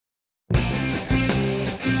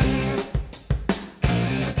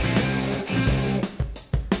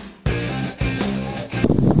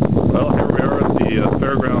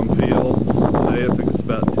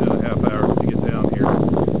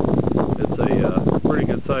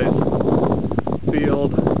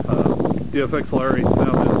field. DFX Larry found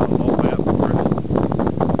this on an old map for us,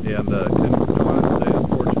 and couldn't join us today,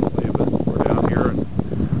 unfortunately, but we're down here and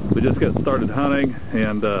we just got started hunting,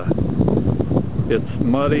 and it's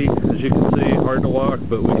muddy, as you can see, hard to walk,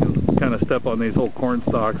 but we can kind of step on these old corn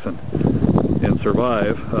stalks and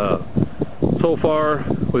survive. So far,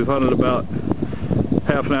 we've hunted about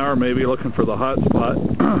half an hour maybe looking for the hot spot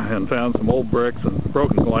and found some old bricks and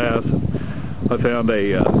broken glass. I found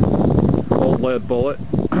a old lead bullet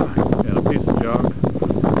and a piece of junk.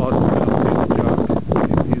 Austin found a piece of junk.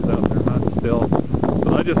 He's out there hunting still.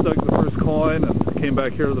 But I just dug the first coin and came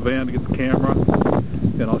back here to the van to get the camera.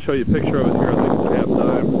 And I'll show you a picture of it here. I think it's half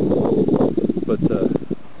dime. But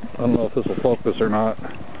I don't know if this will focus or not.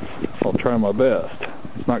 I'll try my best.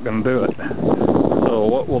 It's not going to do it. So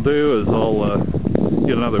what we'll do is I'll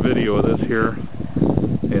get another video of this here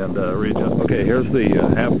and read you. Okay, here's the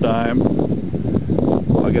half dime.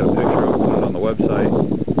 I got a picture of it, put it on the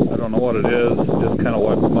website. I don't know what it is, just kind of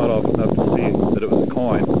wiped the mud off enough to see that it was a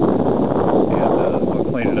coin. And I'll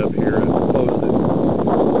clean it up here and post it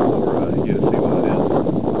for you to see what it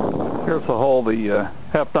is. Here's the hole the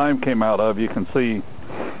half dime came out of. You can see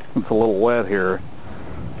it's a little wet here.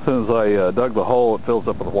 As soon as I dug the hole, it fills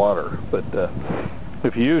up with water. But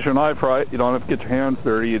if you use your knife right, you don't have to get your hands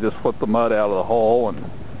dirty. You just flip the mud out of the hole and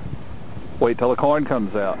wait till the coin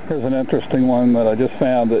comes out. Here's an interesting one that I just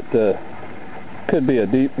found that could be a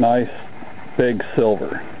deep, nice, big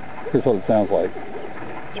silver. Here's what it sounds like.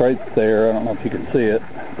 It's right there. I don't know if you can see it,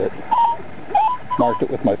 but marked it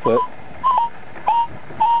with my foot.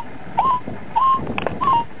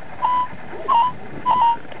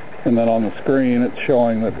 And then on the screen it's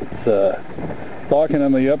showing that it's walking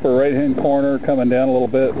in the upper right hand corner, coming down a little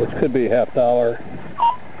bit, which could be $50.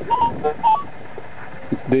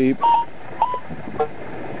 It's deep.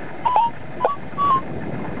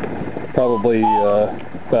 Probably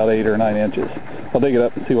about 8 or 9 inches. I'll dig it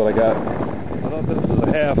up and see what I got. I thought this was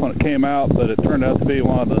a half when it came out, but it turned out to be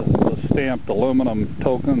one of the stamped aluminum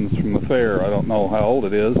tokens from the fair. I don't know how old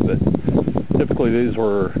it is, but typically these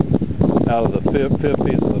were out of the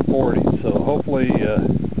 50s and the 40s, so hopefully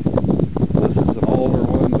this is an older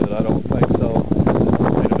one, but I don't think so.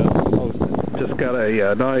 Made it up and posted. Just got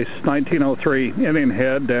a nice 1903 Indian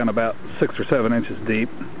head down about 6 or 7 inches deep.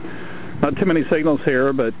 Not too many signals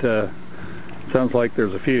here, but sounds like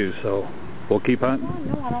there's a few, so we'll keep hunting.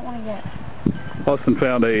 No, I don't want to get. Austin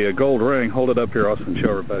found a gold ring. Hold it up here, Austin,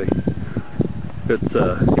 show everybody. It's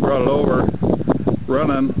he brought it over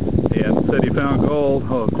running and said he found gold.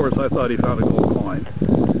 Well, of course I thought he found a gold coin.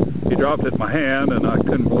 He dropped it in my hand and I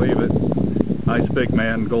couldn't believe it. Nice big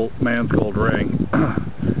man's gold ring.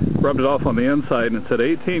 Rubbed it off on the inside and it said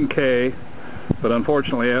 18K, but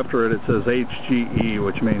unfortunately after it says HGE,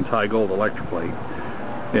 which means high gold electroplate.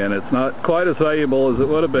 And it's not quite as valuable as it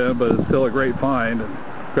would have been, but it's still a great find. And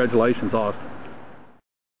congratulations, Austin.